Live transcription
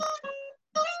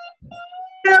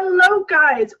Hello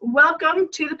guys, welcome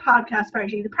to the podcast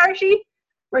party. The party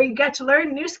where you get to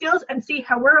learn new skills and see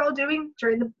how we're all doing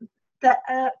during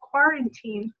the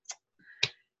quarantine.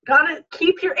 Gotta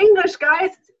keep your English,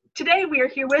 guys. Today we are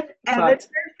here with Evan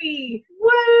Murphy.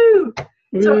 Woo!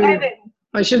 So Evan.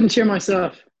 I shouldn't cheer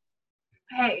myself.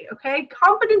 Hey, okay,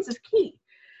 confidence is key.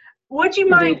 Would you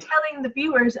mind telling the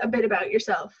viewers a bit about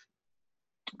yourself?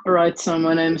 All right, so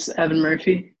my name's Evan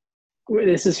Murphy.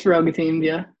 This is Feroga themed,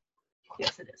 yeah?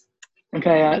 Yes, it is.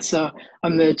 Okay, so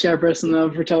I'm the chairperson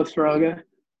of Retoth Feroga.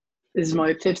 This is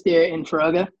my 5th year in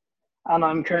Feroga, and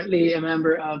I'm currently a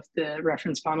member of the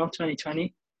Reference Panel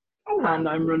 2020, and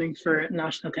I'm running for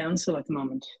National Council at the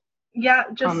moment. Yeah,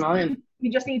 online.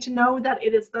 You just need to know that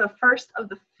it is the 1st of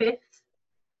the 5th,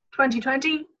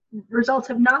 2020. Results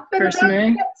have not been announced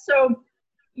yet, so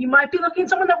you might be looking at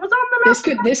someone that was on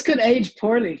the map. This could age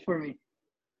poorly for me.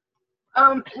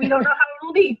 We don't know how it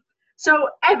will be. So,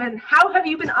 Evan, how have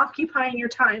you been occupying your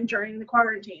time during the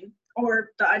quarantine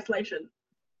or the isolation?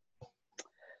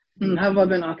 How have I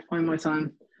been occupying my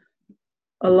time?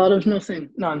 A lot of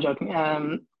nothing. No, I'm joking.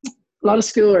 A lot of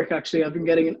schoolwork, actually. I've been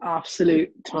getting an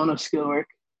absolute ton of schoolwork,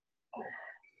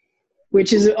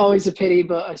 which is always a pity,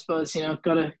 but I suppose,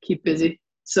 gotta keep busy.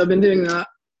 So I've been doing that.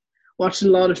 Watched a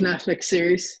lot of Netflix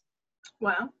series.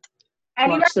 Wow.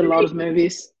 Watched a lot of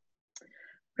movies.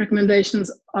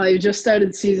 Recommendations. I just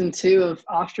started season 2 of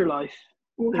Afterlife,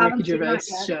 the Ricky Gervais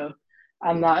show,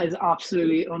 and that is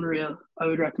absolutely unreal. I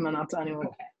would recommend that to anyone.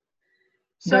 Okay.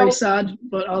 So, very sad,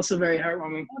 but also very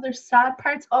heartwarming. Oh, there's sad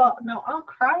parts. Oh no, I'll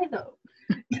cry though.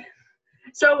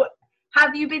 So,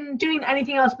 have you been doing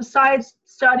anything else besides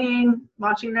studying,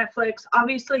 watching Netflix?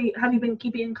 Obviously, have you been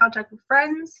keeping in contact with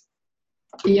friends?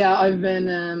 Yeah, I've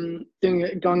been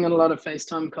going on a lot of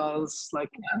FaceTime calls, like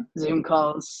Zoom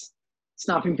calls.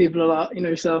 Snapping people a lot,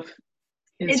 yourself,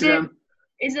 Instagram.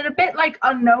 Is it a bit like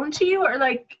unknown to you, or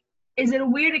like is it a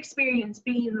weird experience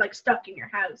being like stuck in your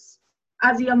house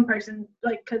as a young person?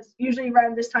 Like, because usually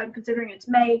around this time, considering it's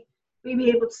May, we'd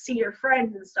be able to see your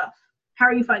friends and stuff. How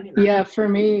are you finding that? Yeah, for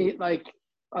me, like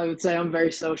I would say I'm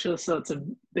very social, so it's a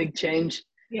big change.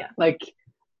 Yeah. Like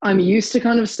I'm used to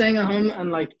kind of staying at home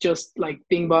and like just like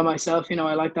being by myself, I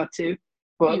like that too.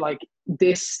 But like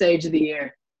this stage of the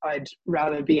year, I'd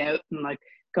rather be out and like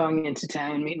going into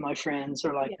town, meeting my friends,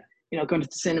 or like, going to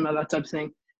the cinema, that type of thing.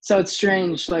 So it's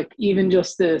strange, like even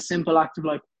just the simple act of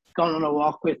like going on a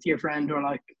walk with your friend or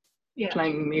like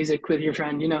playing music with your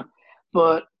friend,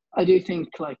 But I do think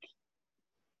like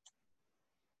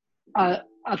at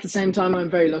the same time,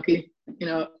 I'm very lucky.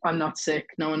 I'm not sick.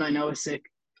 No one I know is sick.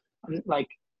 I'm like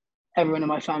everyone in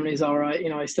my family is all right.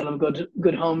 I still have a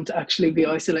good home to actually be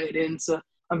isolated in. So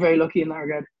I'm very lucky in that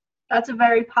regard. That's a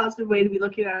very positive way to be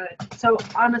looking at it. So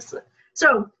honestly,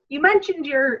 you mentioned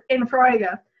you're in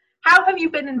Feroga. How have you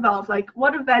been involved? Like,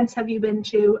 what events have you been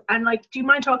to? And like, do you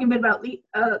mind talking a bit about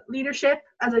leadership?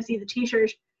 As I see the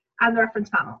T-shirt and the reference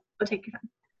panel, but take your time.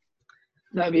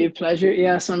 That'd be a pleasure.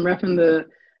 Yes, I'm repping the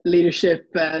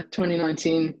leadership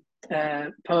 2019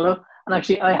 polo, and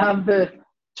actually I have the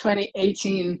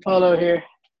 2018 polo here.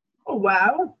 Oh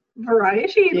wow,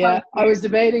 variety. Yeah, I was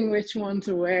debating which one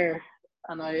to wear.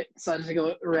 And I decided to go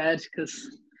with red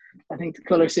because I think the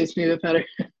colour suits me a bit better.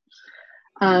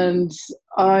 And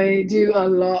I do a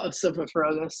lot of stuff with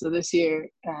Feroga. So this year,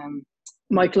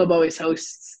 my club always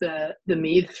hosts the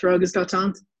Meath Feroga's Got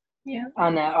Talent. Yeah.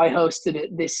 And I hosted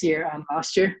it this year and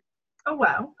last year. Oh,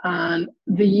 wow. And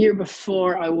the year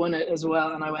before I won it as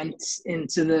well. And I went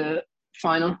into the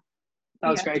final.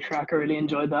 That was great crack. I really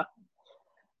enjoyed that.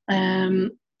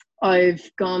 I've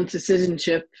gone to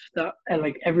citizenship that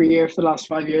like every year for the last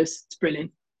 5 years. It's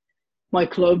brilliant. My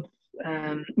club,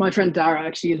 my friend Dara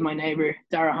actually is my neighbour,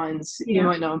 Dara Hines. You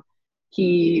might know him.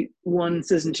 He won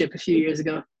citizenship a few years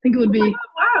ago. I think it would be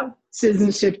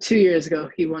citizenship 2 years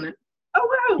ago. He won it. Oh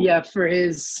wow! Yeah, for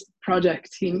his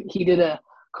project, he did a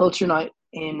culture night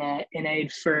in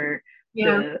aid for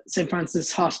the St.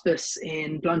 Francis Hospice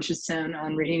in Blanchardstown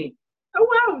and Raheny. Oh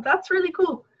wow, that's really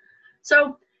cool.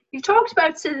 So. You've talked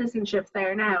about citizenship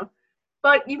there now,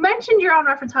 but you mentioned you're on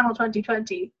Reference Panel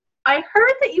 2020. I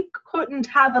heard that you couldn't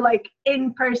have a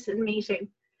in-person meeting.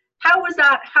 How was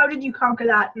that? How did you conquer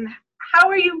that? And how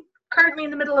are you currently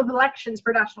in the middle of elections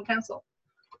for National Council?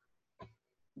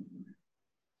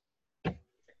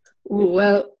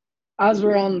 Well, as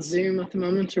we're on Zoom at the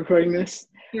moment recording this,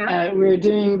 we're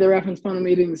doing the Reference Panel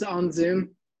meetings on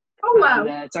Zoom. Oh wow!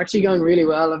 And, it's actually going really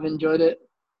well. I've enjoyed it.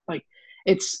 Like.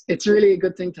 It's really a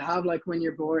good thing to have, like when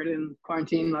you're bored in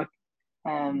quarantine, like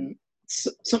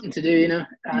something to do,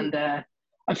 and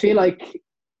I feel like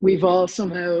we've all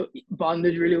somehow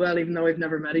bonded really well, even though we've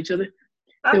never met each other.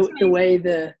 That's the amazing. way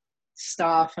the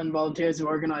staff and volunteers have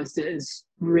organized it is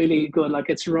really good. Like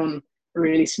it's run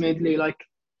really smoothly. Like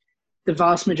the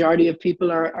vast majority of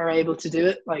people are able to do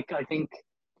it. Like I think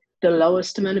the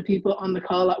lowest amount of people on the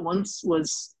call at once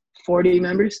was 40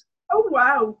 members. Oh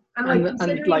wow! And like And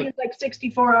considering like, there's like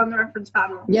 64 on the reference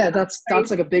panel. yeah, That's that's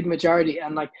crazy. like a big majority.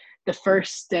 And like the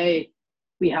first day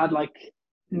we had like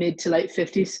mid to late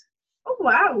 50s. Oh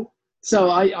wow! So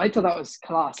I thought that was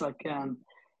class. Like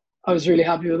I was really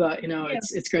happy with that. You know, Yeah.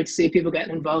 it's great to see people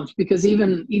getting involved, because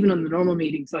even on the normal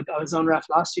meetings, like I was on ref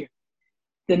last year,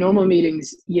 the normal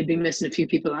meetings you'd be missing a few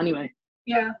people anyway.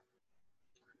 Yeah.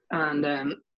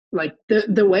 And like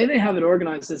the way they have it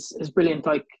organized is brilliant.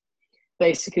 Like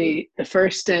basically the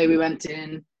first day we went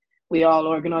in, we all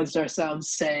organized ourselves.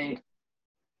 Say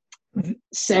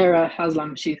Sarah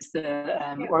Haslam, she's the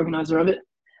Yeah. organizer of it.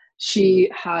 She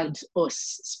had us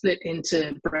split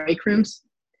into break rooms. Oh,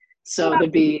 So wow.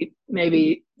 there'd be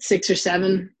maybe 6 or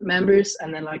 7 members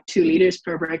and then like 2 leaders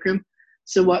per break room.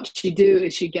 So what she'd do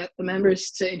is she'd get the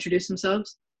members to introduce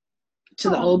themselves to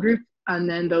the Oh, whole group, and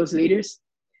then those leaders.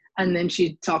 And then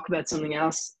she'd talk about something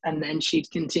else. And then she'd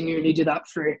continually do that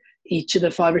for each of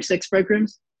the 5 or 6 break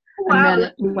rooms. And wow.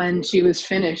 then when she was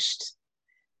finished,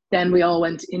 then we all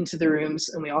went into the rooms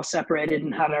and we all separated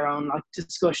and had our own like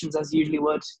discussions as usually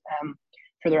would,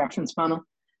 for the reference panel.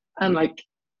 And like,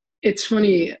 it's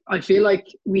funny, I feel like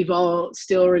we've all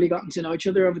still really gotten to know each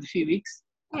other over the few weeks.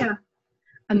 Yeah.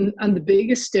 And the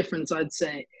biggest difference, I'd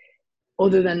say,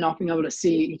 other than not being able to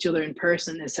see each other in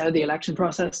person, is how the election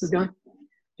process is going.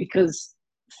 Because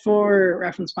for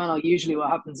reference panel, usually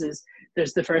what happens is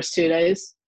there's the first 2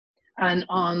 days, and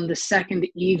on the second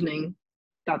evening,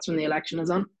 that's when the election is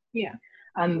on. Yeah.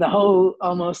 And the whole,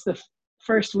 almost the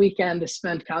first weekend is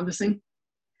spent canvassing.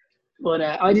 But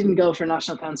I didn't go for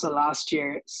National Council last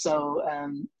year, so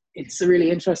it's a really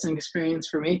interesting experience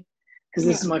for me, because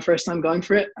this is my first time going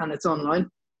for it, and it's online.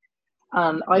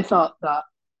 And I thought that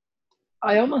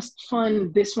I almost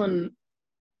find this one,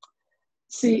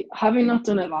 see, having not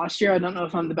done it last year, I don't know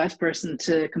if I'm the best person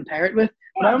to compare it with,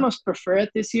 but I almost prefer it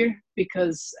this year,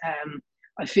 because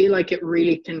I feel like it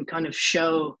really can kind of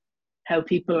show how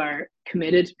people are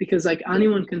committed, because like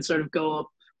anyone can sort of go up.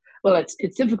 Well,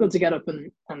 it's difficult to get up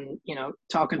and you know,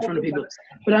 talk in front of people,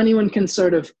 but anyone can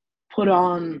sort of put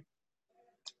on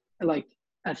like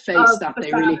a face that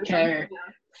they really care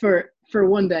for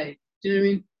one day. Do you know what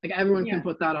I mean? Like everyone can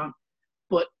put that on,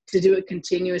 but to do it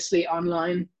continuously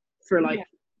online for like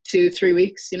 2-3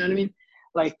 weeks, you know what I mean?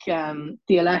 Like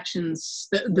the elections,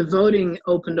 the voting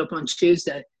opened up on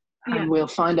Tuesday, and we'll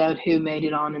find out who made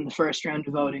it on in the first round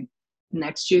of voting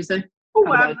next Tuesday. Oh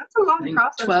wow, that's a long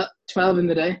process. 12 in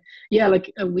the day. Yeah,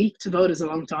 like a week to vote is a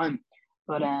long time.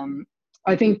 But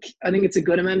I think it's a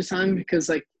good amount of time, because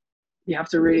like you have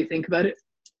to really think about it.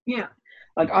 Yeah.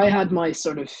 Like I had my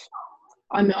sort of,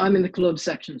 I'm in the club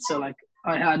section, so like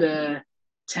I had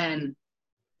 10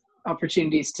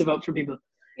 opportunities to vote for people.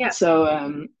 Yeah.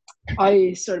 So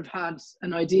I sort of had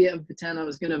an idea of the 10 I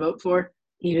was going to vote for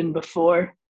even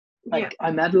before like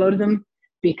I met a lot of them,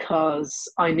 because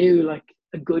I knew like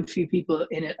a good few people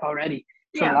in it already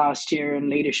from last year and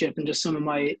leadership and just some of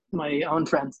my own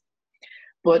friends.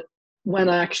 But when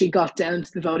I actually got down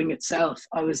to the voting itself,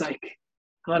 I was like,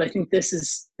 God, I think this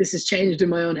has changed in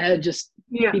my own head. Just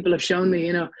people have shown me,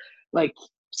 you know, like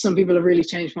some people have really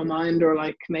changed my mind, or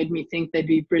like made me think they'd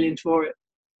be brilliant for it.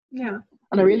 Yeah.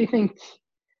 And I really think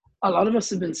a lot of us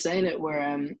have been saying it,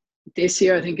 where this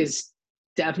year I think is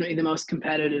definitely the most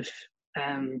competitive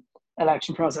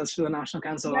election process for the National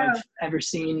Council I've ever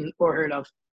seen or heard of.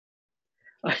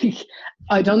 Like,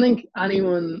 I don't think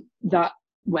anyone that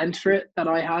went for it that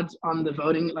I had on the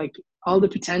voting, like all the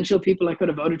potential people I could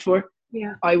have voted for,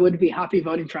 I would be happy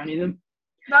voting for any of them.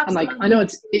 And like, I know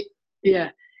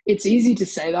it's easy to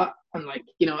say that, and like,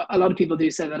 you know, a lot of people do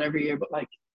say that every year, but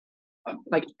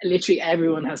like literally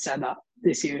everyone has said that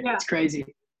this year. It's crazy.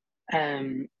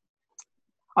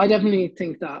 I definitely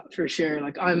think that for sure.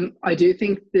 Like I do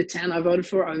think the 10 I voted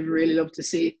for, I would really love to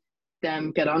see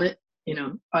them get on it. You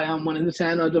know, I am one of the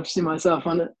 10. I'd love to see myself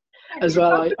on it as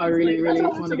well. I really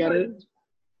want to get it.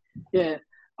 Yeah,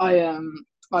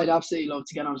 I'd absolutely love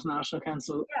to get onto the National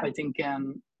Council. I think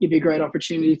it'd be a great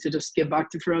opportunity to just give back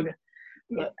to Ferraga.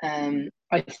 But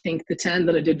I think the 10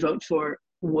 that I did vote for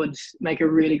would make a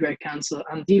really great council.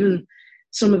 And even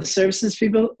some of the services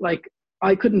people, like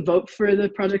I couldn't vote for the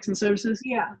projects and services,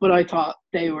 but I thought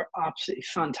they were absolutely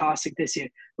fantastic this year.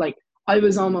 Like I'm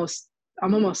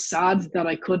almost sad that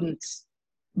I couldn't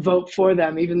vote for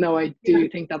them, even though I do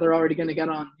think that they're already going to get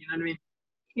on. You know what I mean?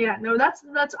 Yeah, no, that's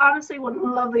honestly one of the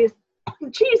loveliest.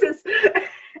 Jesus.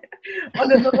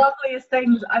 One of the loveliest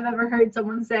things I've ever heard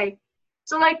someone say.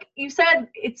 So, like you said,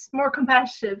 it's more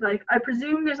competitive. Like, I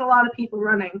presume there's a lot of people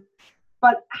running,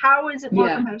 but how is it more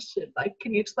Yeah, competitive? Like,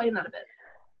 can you explain that a bit?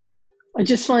 I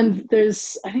just find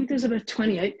I think there's about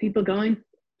 28 people going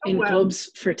Oh, in wow.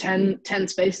 clubs for 10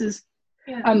 spaces.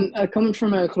 Yeah. And coming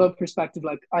from a club perspective,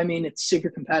 like, I mean, it's super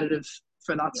competitive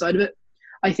for that side of it.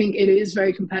 I think it is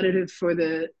very competitive for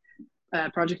the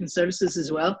project and services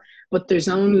as well, but there's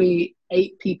only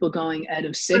 8 people going out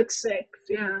of But 6. 6,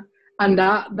 yeah. And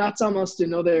that's almost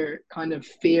another kind of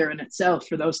fear in itself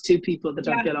for those 2 people that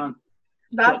don't Yeah, get on.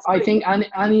 But that's I pretty think cool.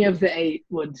 any of the 8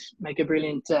 would make a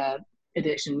brilliant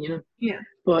addition, you know. Yeah.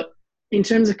 But in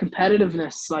terms of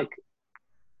competitiveness, like,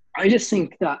 I just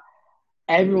think that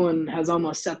everyone has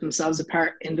almost set themselves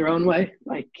apart in their own way.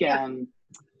 Like, Yeah.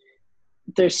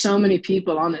 there's so many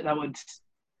people on it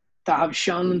that have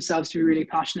shown themselves to be really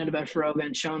passionate about Feroga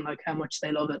and shown like how much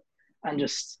they love it. And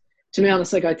just, to be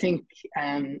honest, like, I think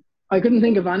I couldn't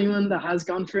think of anyone that has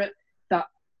gone for it that,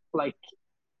 like,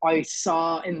 I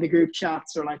saw in the group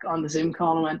chats or like on the Zoom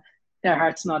call and went, their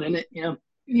heart's not in it, you know.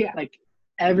 Yeah. Like,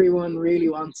 everyone really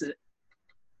wants it.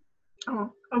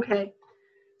 Oh, okay.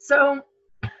 So,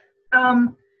 I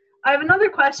have another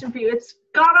question for you. It's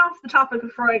gone off the topic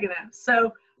of Freuga now.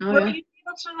 So, Oh will yeah. you be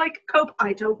able to like cope?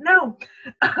 I don't know.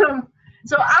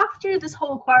 So after this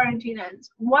whole quarantine ends,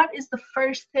 what is the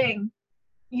first thing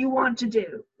you want to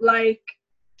do? Like,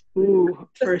 Ooh,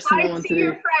 first thing I besides want see to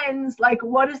your do. friends, like,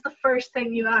 what is the first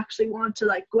thing you actually want to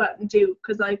like go out and do?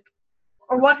 Because like,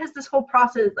 or what has this whole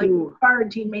process, like Ooh,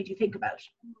 quarantine, made you think about?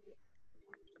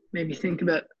 maybe think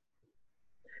about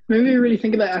maybe really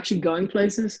think about actually going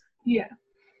places. Yeah,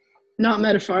 Not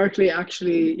metaphorically,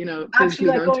 actually, you know, actually, physically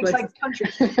like going to going to like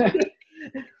places. countries.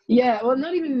 Yeah, well,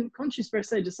 not even countries per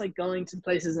se, just like going to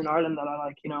places in Ireland that I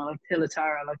like, you know, like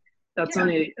Tillatara, like that's Yeah,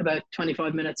 only about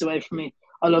 25 minutes away from me.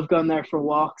 I love going there for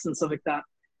walks and stuff like that.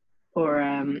 Or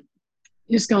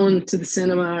just going to the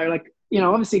cinema, or like, you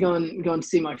know, obviously going to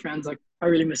see my friends. Like, I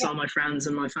really miss yeah. all my friends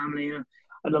and my family, you know.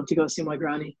 I'd love to go see my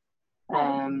granny.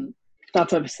 Oh, That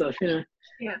type of stuff, you know.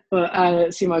 yeah.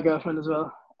 But see my girlfriend as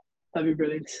well. That'd be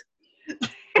brilliant.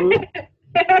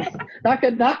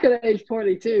 That could age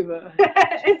poorly too, but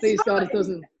It's please God it fine.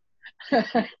 doesn't.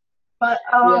 But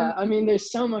Yeah, I mean,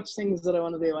 there's so much things that I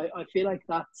want to do. I feel like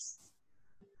that's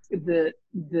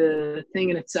the thing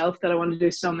in itself, that I want to do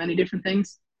so many different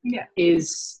things, yeah.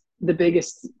 is the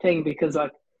biggest thing, because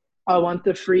like, I want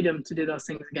the freedom to do those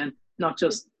things again, not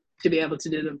just to be able to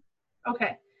do them.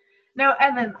 Okay. Now,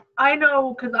 Evan, I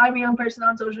know because I'm a young person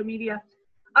on social media.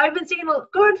 I've been seeing a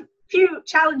good few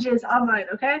challenges online.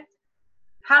 Okay.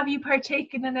 Have you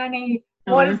partaken in any?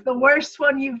 Oh What yeah. is the worst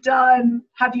one you've done?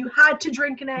 Have you had to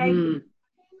drink an egg?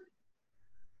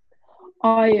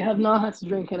 I have not had to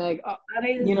drink an egg. That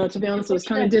is You know, to be honest, I was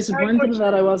kind of unfortunate. Very disappointed that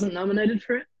fortunate. I wasn't nominated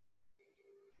for it.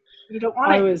 You don't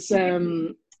want I it. was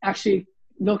actually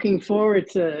looking forward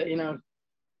to, you know,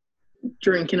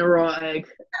 drinking a raw egg.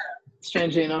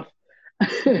 Strangely enough,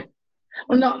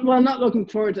 not looking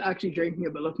forward to actually drinking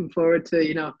it, but looking forward to,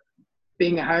 you know,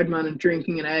 being a hard man and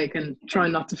drinking an egg and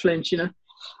trying not to flinch. You know,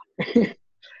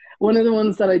 one of the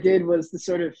ones that I did was the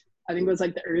sort of, I think it was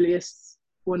like the earliest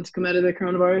one to come out of the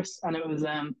coronavirus, and it was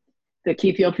the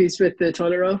keep you uppies with the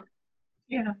toilet roll.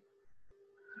 Yeah.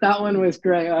 That one was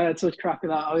great. I had such crack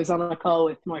with that. I was on a call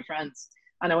with my friends,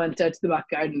 and I went out to the back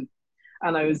garden,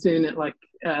 and I was doing it like,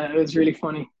 it was really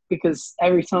funny, because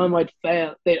every time I'd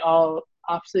fail, they'd all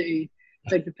absolutely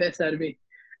take the piss out of me.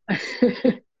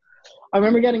 I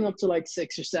remember getting up to like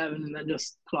 6 or 7 and then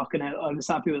just clocking out. I was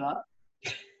happy with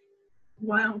that.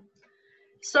 Wow.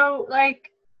 So, like,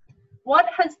 what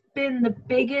has been the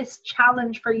biggest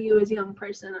challenge for you as a young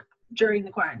person during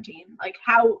the quarantine? Like,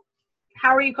 how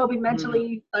are you coping Mm.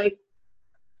 mentally? Like,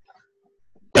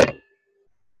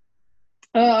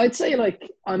 I'd say like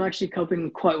I'm actually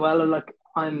coping quite well, and like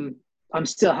I'm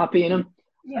still happy in them.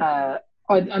 yeah,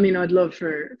 I mean, I'd love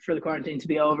for the quarantine to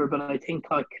be over, but I think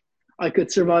like I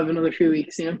could survive another few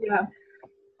weeks. You yeah,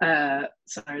 know.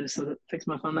 Sorry, I just had to fix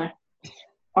my phone there.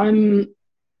 I'm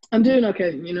I'm doing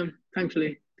okay, you know,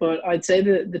 thankfully. But I'd say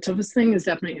the toughest thing is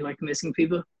definitely like missing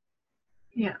people,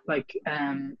 yeah, like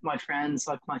my friends,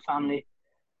 like my family,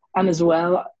 and as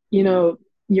well, you know,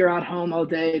 you're at home all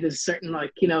day. There's a certain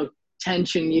like, you know,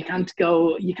 tension. You can't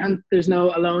go. You can't. There's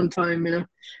no alone time. You know,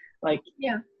 like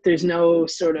yeah, there's no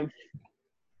sort of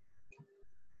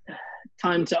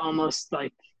time to almost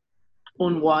like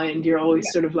unwind. You're always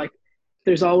yeah, sort of like,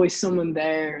 there's always someone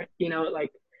there. You know,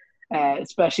 like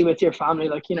especially with your family.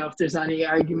 Like, you know, if there's any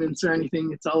arguments or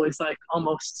anything, it's always like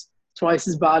almost twice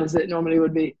as bad as it normally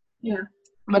would be. yeah.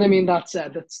 But I mean, that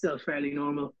said, that's still fairly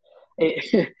normal.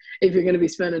 If you're going to be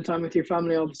spending time with your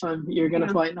family all the time, you're going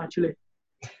to fight naturally.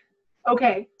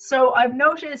 Okay, so I've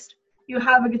noticed you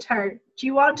have a guitar. Do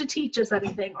you want to teach us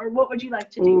anything, or what would you like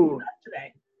to do with that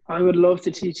today? I would love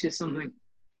to teach you something.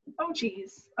 Oh,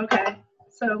 geez. Okay,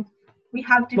 so we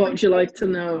have different. What would you like to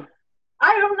know?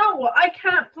 I don't know. I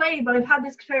can't play, but I've had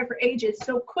this guitar for ages.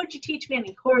 So could you teach me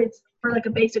any chords for like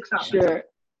a basic song? Sure.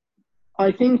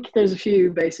 I think there's a few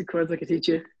basic chords I could teach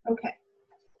you. Okay.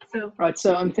 So. Right.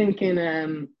 So I'm thinking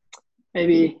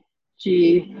maybe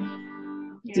G,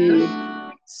 D,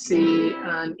 C,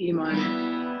 and E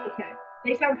minor. Okay.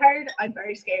 They sound hard. I'm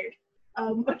very scared.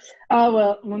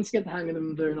 Well, once you get the hang of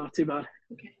them, they're not too bad.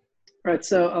 Okay. Right.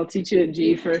 So I'll teach you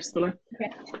G first, will I?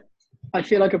 Okay. I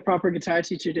feel like a proper guitar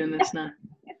teacher doing this now.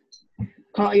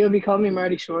 You'll be calling me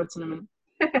Marty Schwartz in a minute.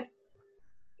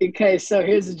 Okay, so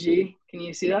here's a G. Can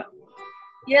you see that?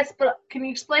 Yes, but can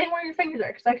you explain where your fingers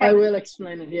are? Because I will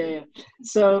explain it. Yeah.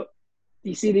 So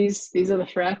you see these? These are the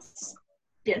frets.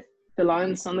 Yes. The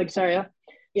lines on the guitar. Yeah.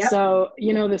 Yeah. So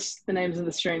you know the names of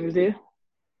the strings, do you?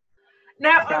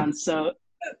 Now. And so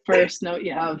first note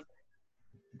you have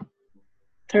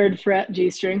 3rd fret G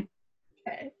string.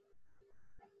 Okay.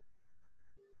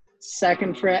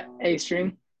 2nd fret A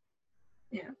string.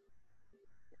 Yeah.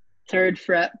 3rd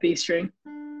fret B string.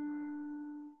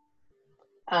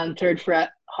 And 3rd fret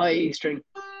high E string.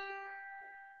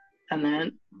 And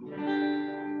then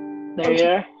there you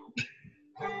are.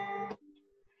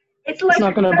 It's like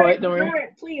not going to bite, don't worry.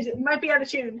 Please, it might be out of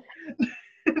tune.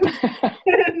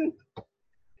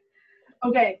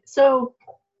 Okay, so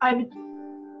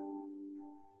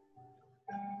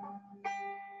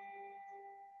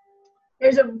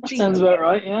there's a G. Sounds about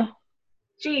right, yeah.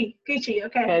 G, Gucci,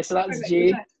 okay. Okay, so that's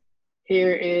G.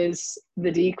 Here is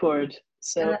the D chord.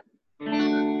 So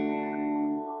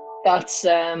that's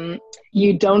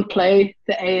you don't play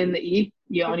the A and the E.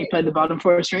 You only play the bottom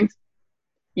 4 strings.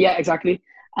 Yeah, exactly.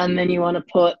 And then you want to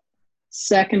put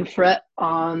 2nd fret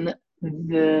on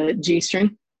the G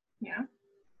string. Yeah.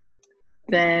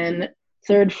 Then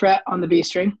 3rd fret on the B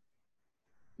string.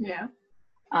 Yeah.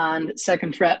 And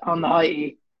 2nd fret on the high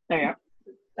E. There you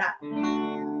That.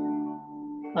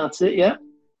 That's it, yeah.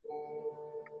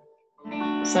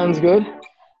 Sounds good.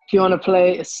 If you want to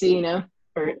play a C now,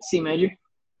 or C major.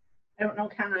 I don't know,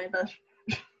 can I, but.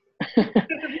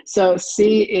 So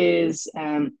C is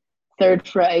 3rd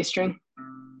fret A string.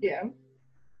 Yeah.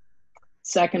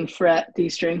 2nd fret D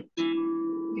string.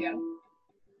 Yeah.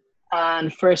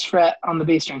 And 1st fret on the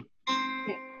B string.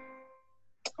 Yeah.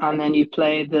 And then you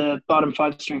play the bottom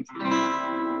 5 strings.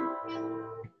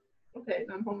 Okay,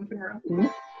 I'm pulling my finger out. Mm-hmm.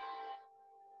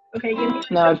 Okay, give me.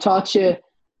 Now I've taught you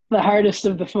the hardest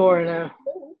of the 4 now.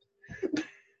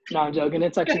 No, I'm joking.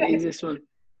 It's actually the easiest one.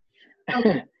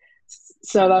 Okay.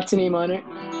 So that's an E minor.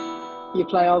 You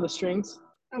play all the strings.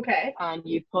 Okay. And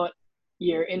you put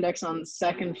your index on the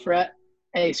 2nd fret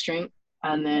A string,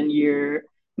 and then your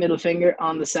middle finger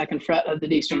on the 2nd fret of the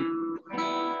D string.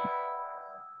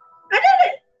 I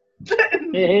did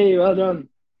it! Hey, well done.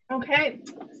 Okay,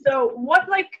 so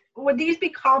would these be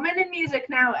common in music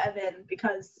now, Evan?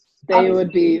 Because they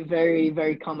would be very,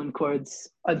 very common chords.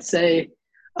 I'd say,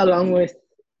 along with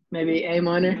maybe A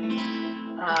minor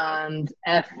and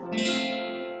F,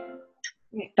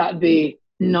 that'd be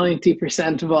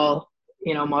 90% of all,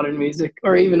 modern music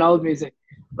or even old music.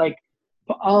 Like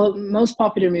most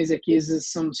popular music uses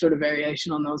some sort of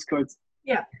variation on those chords.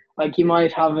 Yeah. Like you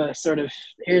might have a sort of,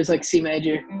 here's like C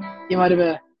major. You might have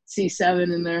a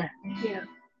C7 in there. Yeah.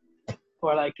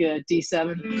 Or like a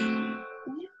D7.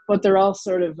 But they're all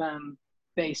sort of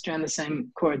based around the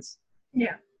same chords.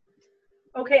 Yeah.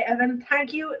 Okay, Evan,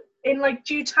 thank you. In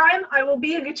due time, I will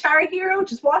be a guitar hero.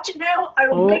 Just watch it now. I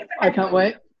will make I can't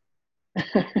wait.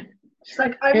 Just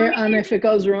like here, and if it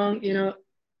goes wrong,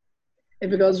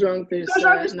 if it goes wrong, there's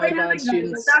no bad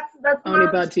students. That's only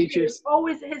bad teachers. It's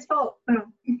always his fault. No.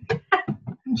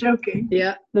 I'm joking.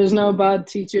 Yeah, there's no bad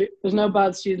teacher. There's no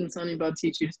bad students, only bad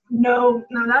teachers. No,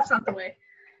 that's not the way.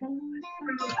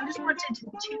 I just wanted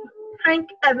to thank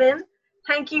Evan.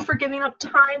 Thank you for giving up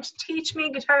time to teach me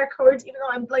guitar chords, even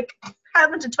though I'm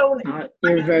having to tone it.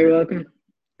 You're very welcome.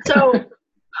 So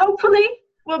hopefully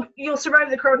you'll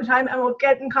survive the corona time and we'll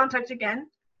get in contact again.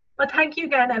 But thank you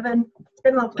again, Evan. It's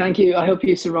been lovely. Thank you. I hope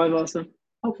you survive also.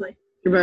 Hopefully.